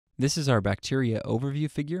This is our bacteria overview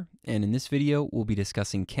figure, and in this video, we'll be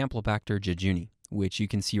discussing Campylobacter jejuni, which you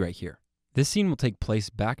can see right here. This scene will take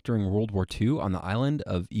place back during World War II on the island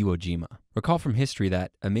of Iwo Jima. Recall from history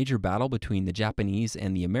that a major battle between the Japanese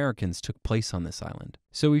and the Americans took place on this island.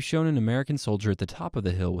 So we've shown an American soldier at the top of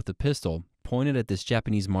the hill with a pistol pointed at this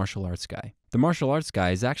Japanese martial arts guy. The martial arts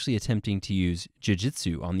guy is actually attempting to use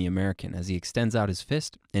jiu-jitsu on the American as he extends out his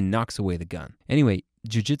fist and knocks away the gun. Anyway,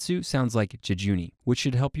 jiu-jitsu sounds like jejuni, which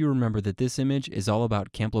should help you remember that this image is all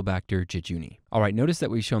about Campylobacter jejuni. Alright, notice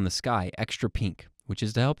that we've shown the sky extra pink, which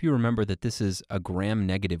is to help you remember that this is a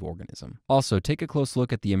gram-negative organism. Also, take a close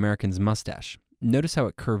look at the American's mustache. Notice how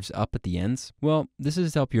it curves up at the ends? Well, this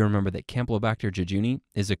is to help you remember that Campylobacter jejuni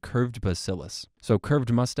is a curved bacillus. So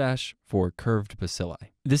curved mustache for curved bacilli.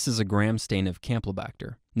 This is a gram stain of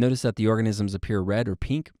Campylobacter. Notice that the organisms appear red or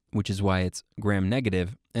pink, which is why it's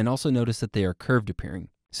gram-negative, and also notice that they are curved appearing.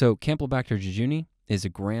 So Campylobacter jejuni is a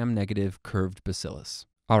gram-negative curved bacillus.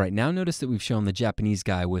 Alright, now notice that we've shown the Japanese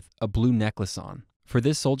guy with a blue necklace on. For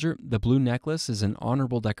this soldier, the blue necklace is an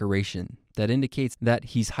honorable decoration that indicates that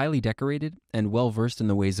he's highly decorated and well-versed in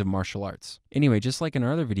the ways of martial arts. Anyway, just like in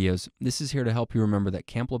our other videos, this is here to help you remember that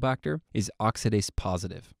Campylobacter is oxidase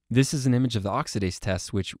positive. This is an image of the oxidase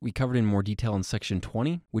test, which we covered in more detail in section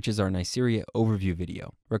 20, which is our Neisseria overview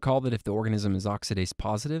video. Recall that if the organism is oxidase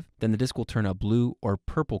positive, then the disc will turn a blue or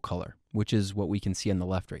purple color, which is what we can see on the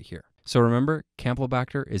left right here. So remember,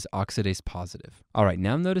 Campylobacter is oxidase positive. Alright,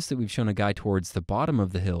 now notice that we've shown a guy towards the bottom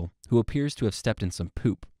of the hill who appears to have stepped in some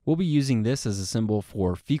poop. We'll be using this as a symbol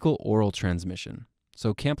for fecal-oral transmission.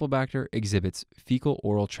 So Campylobacter exhibits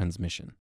fecal-oral transmission.